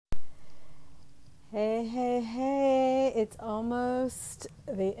Hey, hey, hey, it's almost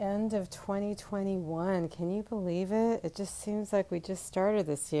the end of 2021. Can you believe it? It just seems like we just started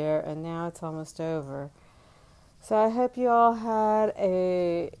this year and now it's almost over. So I hope you all had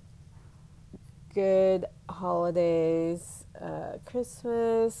a good holidays,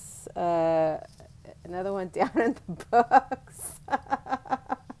 Christmas, another one down in the books.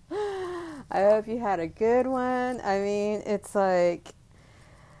 I hope you had a good one. I mean, it's like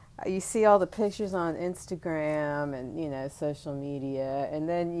you see all the pictures on Instagram and social media, and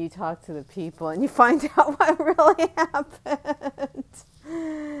then you talk to the people and you find out what really happened.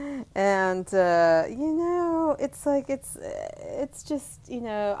 And it's like it's just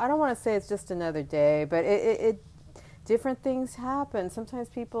I don't want to say it's just another day, but it different things happen. Sometimes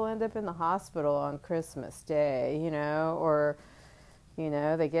people end up in the hospital on Christmas Day, or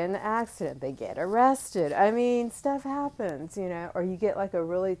they get in an accident, they get arrested. I mean, stuff happens, or you get like a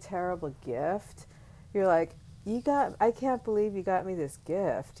really terrible gift. You're like, I can't believe you got me this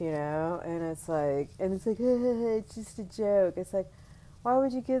gift, and it's like, it's just a joke. It's like, why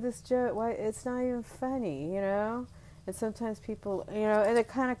would you give this joke? Why? It's not even funny, And sometimes people, and it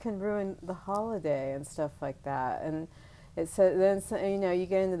kind of can ruin the holiday and stuff like that. And you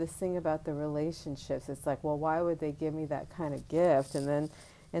get into this thing about the relationships. It's like, well, why would they give me that kind of gift? And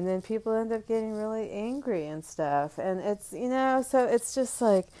then people end up getting really angry and stuff. And it's so it's just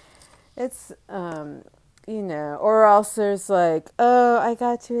like it's or else there's like, oh, I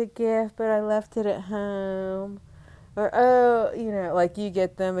got you a gift, but I left it at home. Or, oh, like you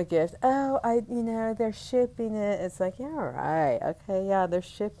get them a gift. Oh, they're shipping it. It's like, yeah, right. Okay, yeah, they're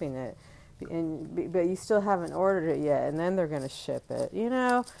shipping it. But you still haven't ordered it yet, and then they're going to ship it,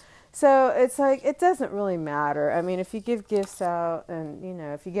 So it's like, it doesn't really matter. I mean, if you give gifts out and,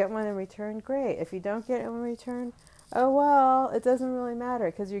 if you get one in return, great. If you don't get it in return, oh, well, it doesn't really matter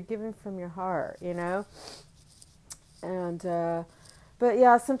because you're giving from your heart, And, but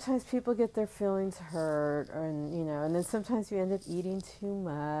yeah, sometimes people get their feelings hurt, and then sometimes you end up eating too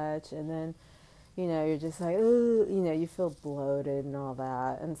much, and then, you're just like, ooh, you feel bloated and all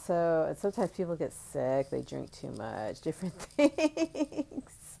that. And sometimes people get sick, they drink too much, different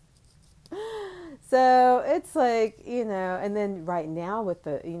things. So it's like, and then right now with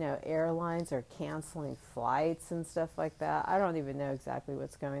the, airlines are canceling flights and stuff like that. I don't even know exactly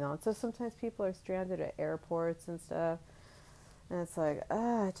what's going on. So sometimes people are stranded at airports and stuff. And it's like,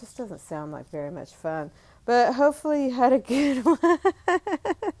 it just doesn't sound like very much fun. But hopefully you had a good one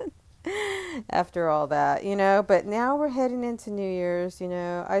after all that, But now we're heading into New Year's,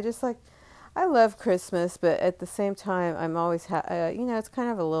 I love Christmas, but at the same time, I'm always, it's kind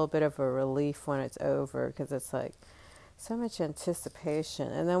of a little bit of a relief when it's over because it's like so much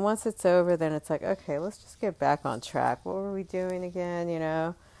anticipation. And then once it's over, then it's like, okay, let's just get back on track. What were we doing again,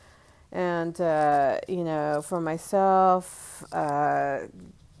 And, for myself,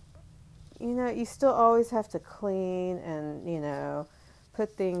 you still always have to clean and,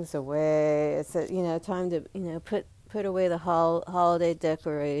 put things away. It's time to put away the holiday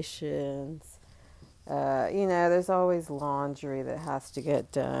decorations. There's always laundry that has to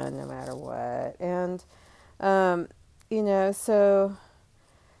get done no matter what. And so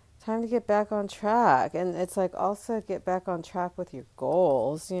time to get back on track. And it's like also get back on track with your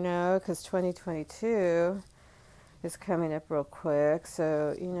goals, because 2022 is coming up real quick.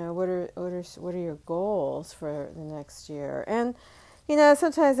 So, what are your goals for the next year? And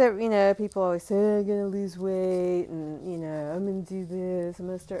sometimes, people always say, oh, I'm going to lose weight and, I'm going to do this, I'm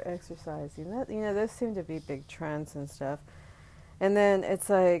going to start exercising. That, those seem to be big trends and stuff. And then it's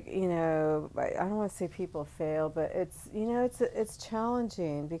like, I don't want to say people fail, but it's, it's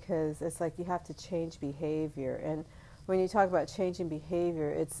challenging because it's like you have to change behavior. And when you talk about changing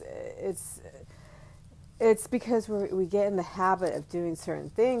behavior, it's because we get in the habit of doing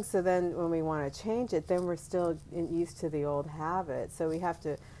certain things. So then when we want to change it, then we're still used to the old habit. So we have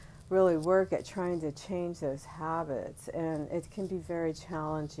to really work at trying to change those habits. And it can be very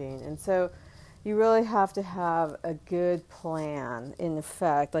challenging. And so you really have to have a good plan in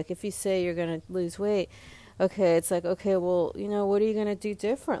effect. Like if you say you're going to lose weight, okay, it's like, okay, well, what are you going to do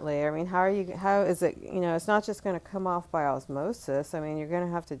differently? I mean, how is it, it's not just going to come off by osmosis. I mean, you're going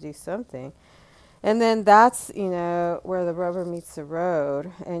to have to do something. And then that's, where the rubber meets the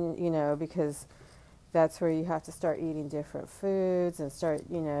road. And, because that's where you have to start eating different foods and start,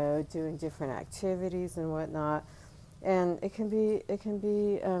 doing different activities and whatnot. And it can be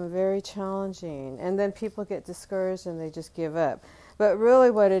very challenging. And then people get discouraged and they just give up. But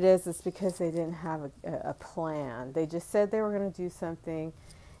really what it is because they didn't have a plan. They just said they were going to do something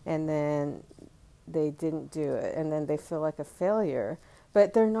and then they didn't do it. And then they feel like a failure.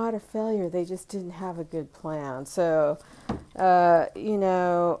 but they're not a failure. They just didn't have a good plan. So, you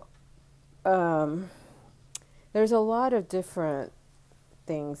know, there's a lot of different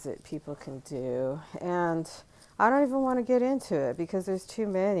things that people can do, and I don't even want to get into it because there's too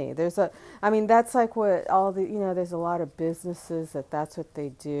many. I mean, that's like what all the, there's a lot of businesses that's what they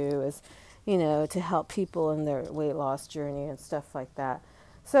do is, to help people in their weight loss journey and stuff like that.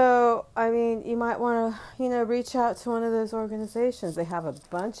 So, I mean, you might want to, reach out to one of those organizations. They have a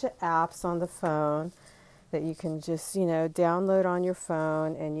bunch of apps on the phone that you can just, download on your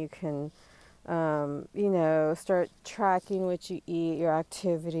phone, and you can, start tracking what you eat, your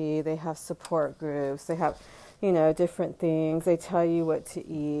activity. They have support groups. They have, different things. They tell you what to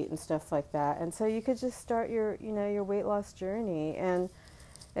eat and stuff like that. And so you could just start your, your weight loss journey. And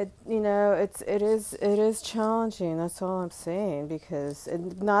it is challenging. That's all I'm saying, because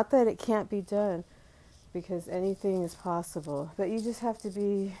not that it can't be done, because anything is possible. But you just have to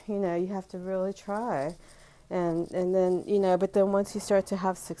be, you have to really try, and then but then once you start to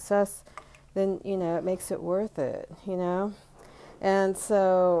have success, then it makes it worth it, And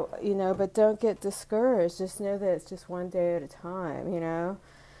so but don't get discouraged. Just know that it's just one day at a time,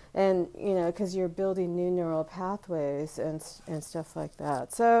 and because you're building new neural pathways and stuff like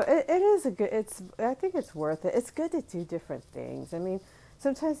that. So it is I think it's worth it. It's good to do different things. I mean,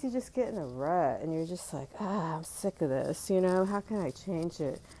 sometimes you just get in a rut and you're just like, I'm sick of this, how can I change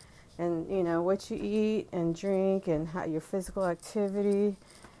it? And what you eat and drink and how your physical activity,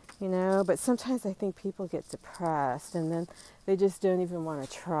 but sometimes I think people get depressed and then they just don't even want to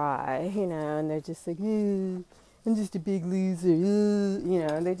try, and they're just like, I'm just a big loser,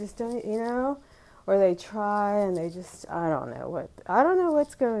 and they just don't, or they try and they just, I don't know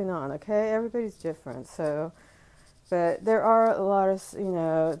what's going on, okay? Everybody's different, so, but there are a lot of,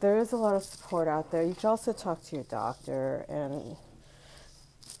 there is a lot of support out there. You can also talk to your doctor and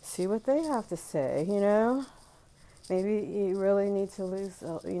see what they have to say, Maybe you really need to lose,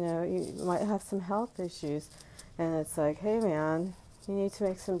 you might have some health issues, and it's like, hey man, you need to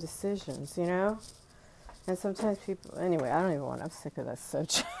make some decisions, And sometimes people, anyway, I don't even want, I'm sick of that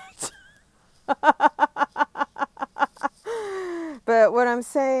subject. But what I'm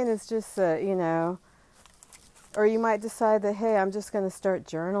saying is just that, or you might decide that, hey, I'm just going to start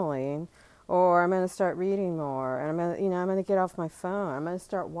journaling, or I'm going to start reading more, and I'm going to get off my phone. I'm going to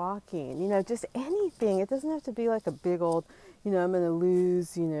start walking, just anything. It doesn't have to be like a big old, I'm going to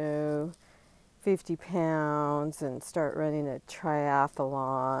lose, 50 pounds and start running a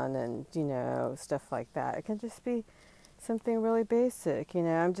triathlon and, stuff like that. It can just be something really basic,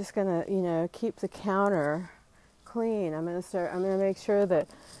 I'm just going to, keep the counter clean. I'm going to make sure that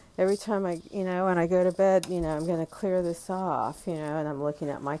every time when I go to bed, I'm going to clear this off, and I'm looking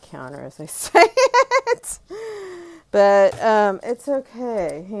at my counter as I say it. But it's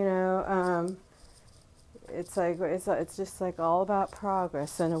okay, it's just like all about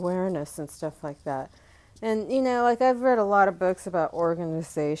progress and awareness and stuff like that. And, like I've read a lot of books about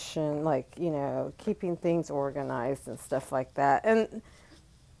organization, like, keeping things organized and stuff like that. And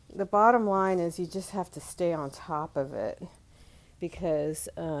the bottom line is you just have to stay on top of it. Because,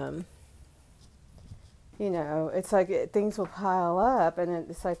 it's like things will pile up, and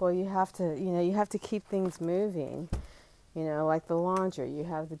it's like, well, you have to keep things moving. Like the laundry, you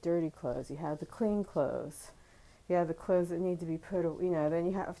have the dirty clothes, you have the clean clothes, you have the clothes that need to be put,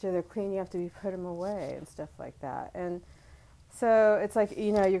 then after they're clean, you have to put them away and stuff like that. And so it's like,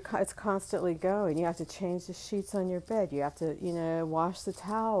 it's constantly going. You have to change the sheets on your bed. You have to, wash the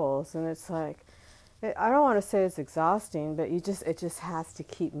towels, and it's like, I don't want to say it's exhausting, but it just has to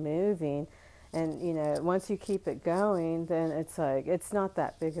keep moving. And, once you keep it going, then it's like, it's not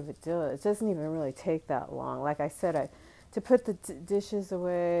that big of a deal. It doesn't even really take that long. Like I said, to put the dishes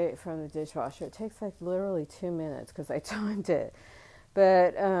away from the dishwasher, it takes like literally 2 minutes because I timed it.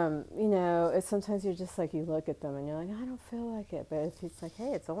 But, it's sometimes you're just like, you look at them and you're like, I don't feel like it. But if it's like,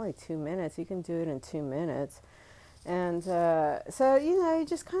 hey, it's only 2 minutes, you can do it in 2 minutes. And so, you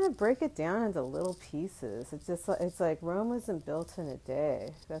just kind of break it down into little pieces. It's like Rome wasn't built in a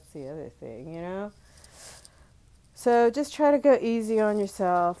day. That's the other thing, So just try to go easy on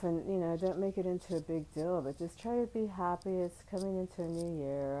yourself and, don't make it into a big deal. But just try to be happy. It's coming into a new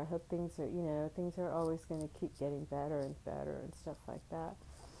year. I hope things are always going to keep getting better and better and stuff like that.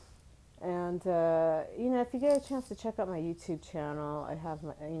 And, if you get a chance to check out my YouTube channel, I have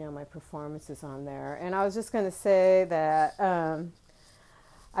my, my performances on there. And I was just going to say that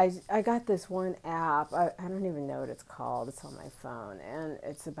I got this one app. I don't even know what it's called. It's on my phone. And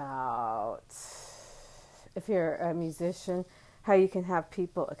it's about, if you're a musician, how you can have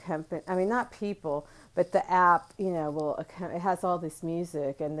people accompany, I mean, not people, but the app, it has all this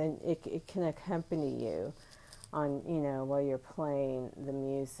music, and then it can accompany you on, while you're playing the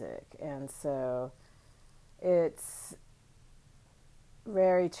music. And so it's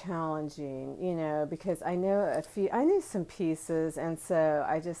very challenging, because I knew some pieces, and so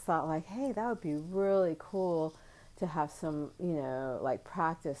I just thought like, hey, that would be really cool to have some, like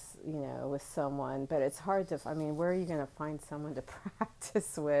practice, with someone. But it's hard to, I mean, where are you going to find someone to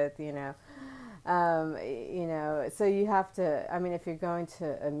practice with, so you have to, I mean, if you're going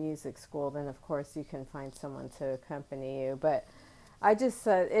to a music school, then of course you can find someone to accompany you. But I just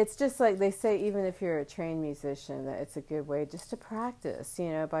it's just like they say, even if you're a trained musician, that it's a good way just to practice,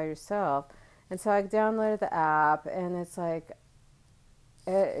 by yourself. And so I downloaded the app, and it's like,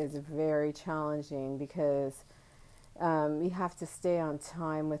 it is very challenging because you have to stay on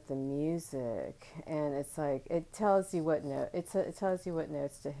time with the music, and it's like it tells you what it tells you what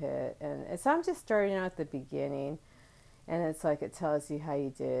notes to hit, and so I'm just starting out at the beginning. And it's like it tells you how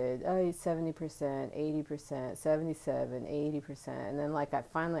you did. Oh, 70%, 80%, 77, 80%. And then like I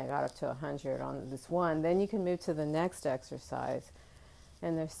got up to 100 on this one. Then you can move to the next exercise.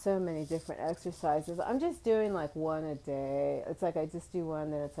 And there's so many different exercises. I'm just doing like one a day. It's like I just do one,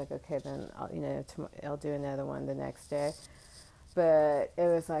 then it's like, okay, then I'll do another one the next day. But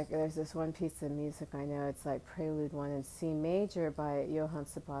it was like, there's this one piece of music I know, it's like Prelude 1 in C major by Johann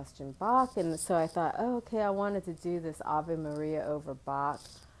Sebastian Bach. And so I thought, oh, okay, I wanted to do this Ave Maria over Bach.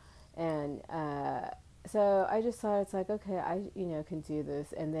 And so I just thought, it's like, okay, I, can do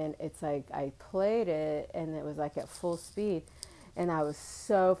this. And then it's like, I played it, and it was like at full speed. And I was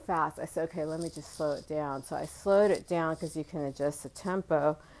so fast. I said, okay, let me just slow it down. So I slowed it down because you can adjust the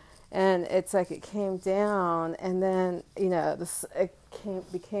tempo. And it's like it came down, and then, became,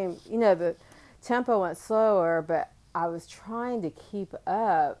 the tempo went slower, but I was trying to keep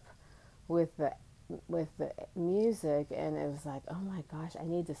up with the music, and it was like, oh my gosh, I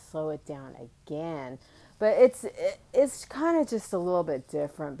need to slow it down again. But it's kind of just a little bit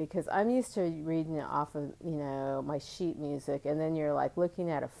different because I'm used to reading it off of, my sheet music, and then you're like looking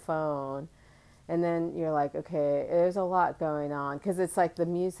at a phone. And then you're like, okay, there's a lot going on because it's like the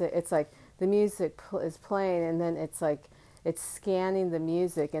music is playing, and then it's like it's scanning the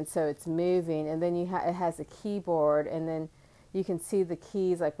music, and so it's moving, and then it has a keyboard, and then you can see the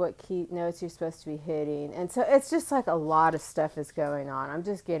keys, like what key notes you're supposed to be hitting, and so it's just like a lot of stuff is going on. I'm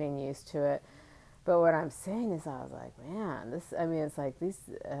just getting used to it. But what I'm saying is, I was like, man, it's like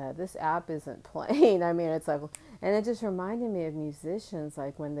this app isn't playing. I mean, it's like, and it just reminded me of musicians,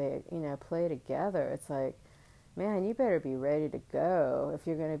 like when they, play together. It's like, man, you better be ready to go if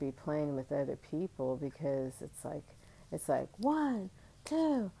you're going to be playing with other people, because it's like 1,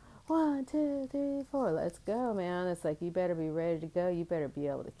 2, 1, 2, 3, 4, let's go, man. It's like, you better be ready to go. You better be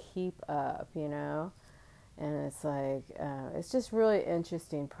able to keep up, And it's like, it's just really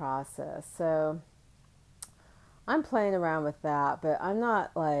interesting process. So I'm playing around with that, but I'm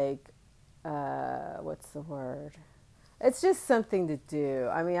not like, what's the word? It's just something to do.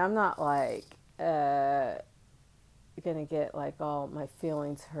 I mean, I'm not like going to get like all my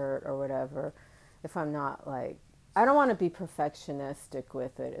feelings hurt or whatever if I'm not like, I don't want to be perfectionistic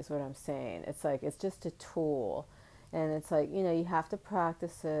with it, is what I'm saying. It's like, it's just a tool. And it's like, you have to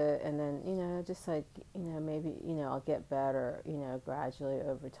practice it, and then, just like, maybe, I'll get better, gradually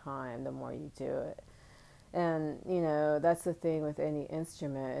over time, the more you do it. And, that's the thing with any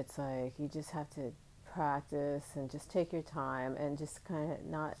instrument. It's like, you just have to practice and just take your time and just kind of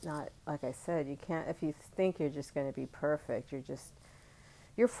not, like I said, you can't, if you think you're just going to be perfect,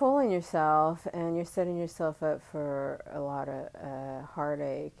 you're fooling yourself, and you're setting yourself up for a lot of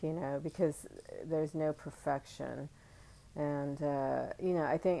heartache, because there's no perfection. And,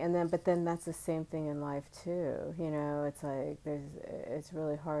 I think, but then that's the same thing in life too. It's like, it's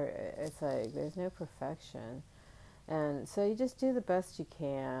really hard. It's like, there's no perfection. And so you just do the best you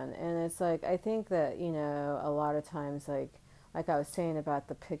can. And it's like, I think that, a lot of times, like I was saying about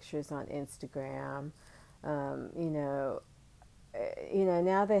the pictures on Instagram, now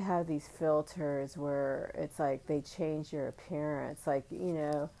they have these filters where it's like they change your appearance. Like,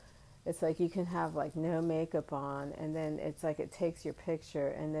 it's like you can have like no makeup on, and then it's like it takes your picture,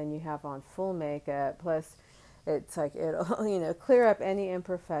 and then you have on full makeup, plus it's like it'll, clear up any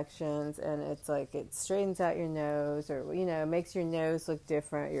imperfections, and it's like it straightens out your nose, or, makes your nose look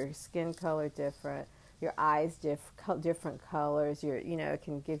different, your skin color different, your eyes different colors, it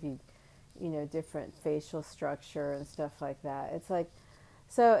can give you, different facial structure and stuff like that. It's like,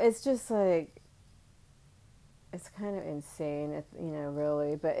 so it's just like, it's kind of insane,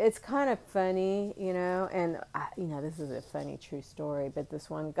 really, but it's kind of funny, and this is a funny true story, but this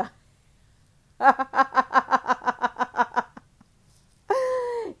one guy,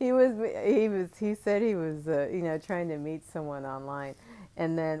 he said he was, trying to meet someone online.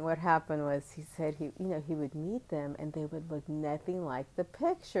 And then what happened was he said he would meet them and they would look nothing like the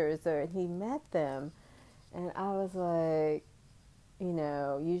pictures, or he met them. And I was like,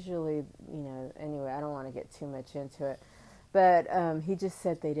 usually, anyway, I don't want to get too much into it. But he just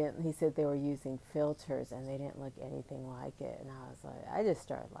said he said they were using filters and they didn't look anything like it. And I was like, I just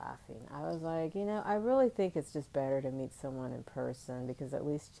started laughing. I was like, I really think it's just better to meet someone in person, because at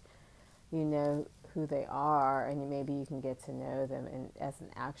least you know who they are, and maybe you can get to know them as an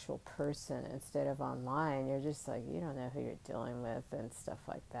actual person instead of online. You're just like, you don't know who you're dealing with and stuff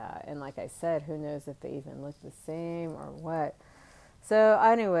like that. And like I said, who knows if they even look the same or what. So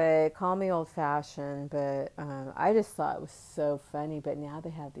anyway, call me old-fashioned, but I just thought it was so funny. But now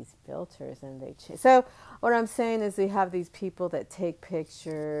they have these filters, and they change. So what I'm saying is, they have these people that take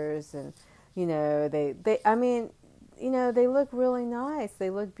pictures, and they look really nice. They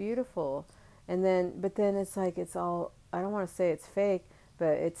look beautiful, but then it's like it's all. I don't want to say it's fake,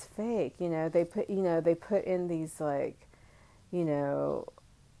 but it's fake. They put in these like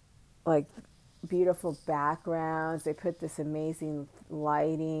beautiful backgrounds. They put this amazing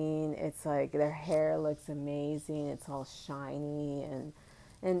lighting. It's like their hair looks amazing. It's all shiny, and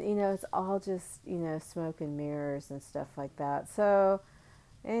it's all just smoke and mirrors and stuff like that. So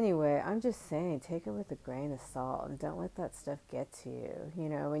anyway, I'm just saying, take it with a grain of salt and don't let that stuff get to you.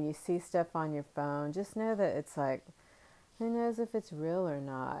 When you see stuff on your phone, just know that it's like, who knows if it's real or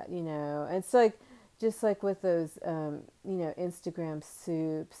not. It's like, just like with those, Instagram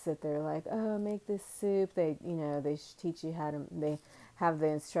soups that they're like, oh, make this soup. They teach you they have the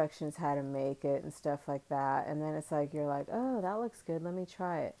instructions how to make it and stuff like that. And then it's like, you're like, oh, that looks good. Let me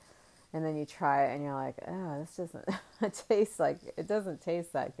try it. And then you try it and you're like, oh, this doesn't it doesn't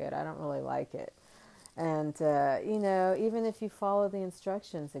taste that good. I don't really like it. And, even if you follow the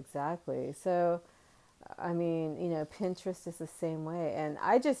instructions exactly. So, I mean, Pinterest is the same way. And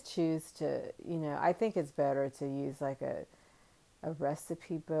I just choose to, I think it's better to use like a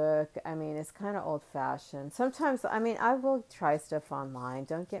recipe book. I mean, it's kind of old fashioned. Sometimes, I will try stuff online.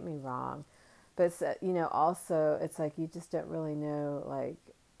 Don't get me wrong. But, also it's like you just don't really know, like,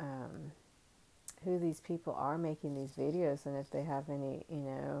 who these people are making these videos and if they have any,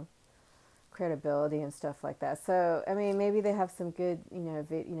 credibility and stuff like that. So, maybe they have some good,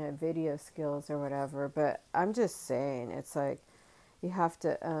 video skills or whatever, but I'm just saying, it's like, you have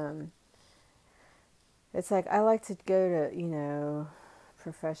to, it's like, I like to go to,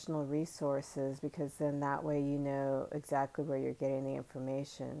 professional resources, because then that way you know exactly where you're getting the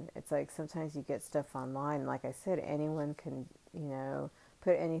information. It's like sometimes you get stuff online, like I said, anyone can,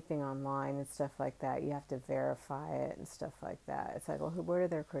 put anything online and stuff like that. You have to verify it and stuff like that. It's like, well, what are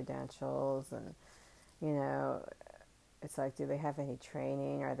their credentials? And, it's like, do they have any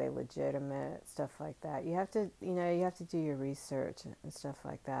training? Are they legitimate? Stuff like that. You have to, you have to do your research and stuff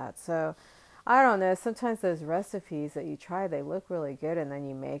like that. So, I don't know. Sometimes those recipes that you try, they look really good, and then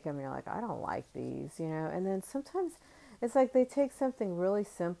you make them and you're like, I don't like these, And then sometimes it's like they take something really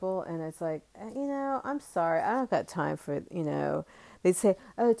simple and it's like, I'm sorry, I don't got time for, They'd say,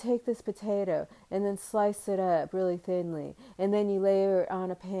 oh, take this potato and then slice it up really thinly. And then you layer it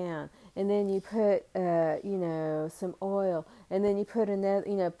on a pan. And then you put, some oil. And then you put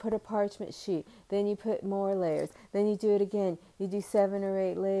put a parchment sheet. Then you put more layers. Then you do it again. You do 7 or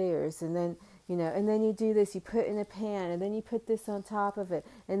 8 layers. And then, and then you do this. You put in a pan. And then you put this on top of it.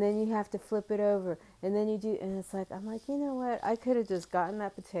 And then you have to flip it over. And then you do, and it's like, I'm like, you know what? I could have just gotten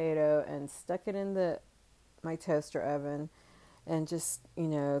that potato and stuck it in my toaster oven and just,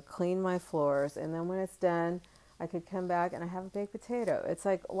 clean my floors. And then when it's done, I could come back and I have a baked potato. It's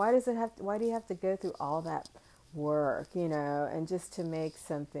like, why do you have to go through all that work, and just to make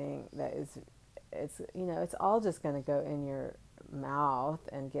something that is, it's all just going to go in your mouth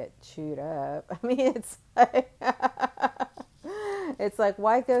and get chewed up. It's like, it's like,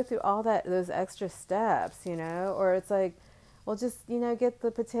 why go through all those extra steps, or it's like, well, just, get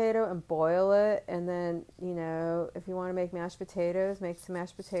the potato and boil it. And then, if you want to make mashed potatoes, make some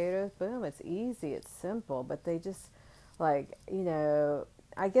mashed potatoes. Boom. It's easy. It's simple. But they just, like,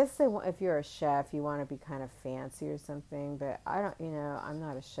 I guess if you're a chef, you want to be kind of fancy or something. But I don't, I'm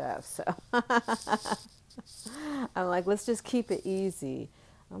not a chef. So I'm like, let's just keep it easy.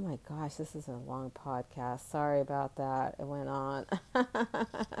 Oh, my gosh, this is a long podcast. Sorry about that. It went on.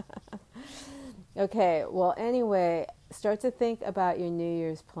 Okay, well, anyway, start to think about your New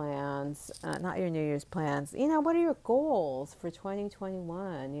Year's plans. Not your New Year's plans. What are your goals for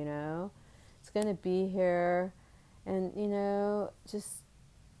 2021? It's going to be here. And, just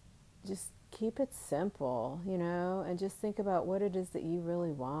keep it simple, and just think about what it is that you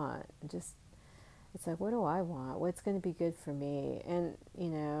really want. It's like, what do I want? What's going to be good for me? And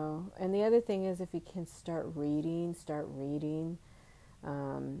the other thing is, if you can start reading.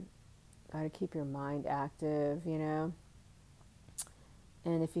 Got to keep your mind active. And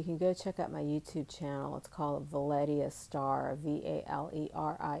if you can go check out my YouTube channel, it's called Valeria Star,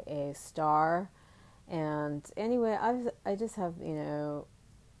 Valeria Star. And anyway, I just have, my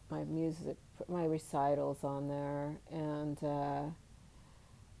music, my recitals on there, and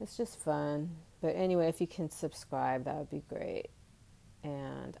it's just fun. But anyway, if you can subscribe, that would be great.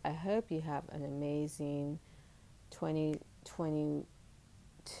 And I hope you have an amazing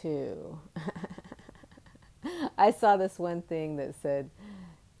 2022. I saw this one thing that said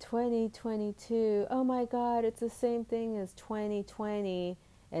 2022. Oh my God, it's the same thing as 2020,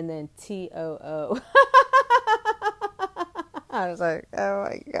 and then TOO. I was like, oh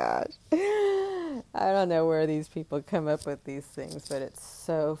my gosh. I don't know where these people come up with these things, but it's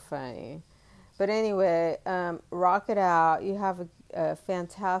so funny. But anyway, rock it out. You have a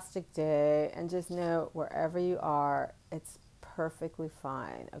fantastic day, and just know wherever you are, it's perfectly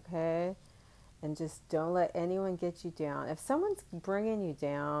fine, okay? And just don't let anyone get you down. If someone's bringing you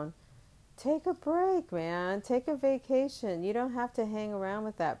down, take a break, man. Take a vacation. You don't have to hang around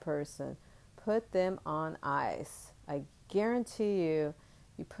with that person. Put them on ice. I guarantee you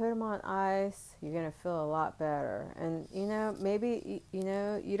put them on ice, you're going to feel a lot better. And, maybe, you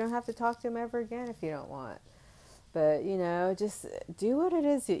don't have to talk to them ever again if you don't want. But, just do what it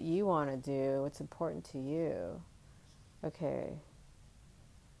is that you want to do, what's important to you. Okay,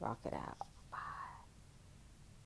 rock it out.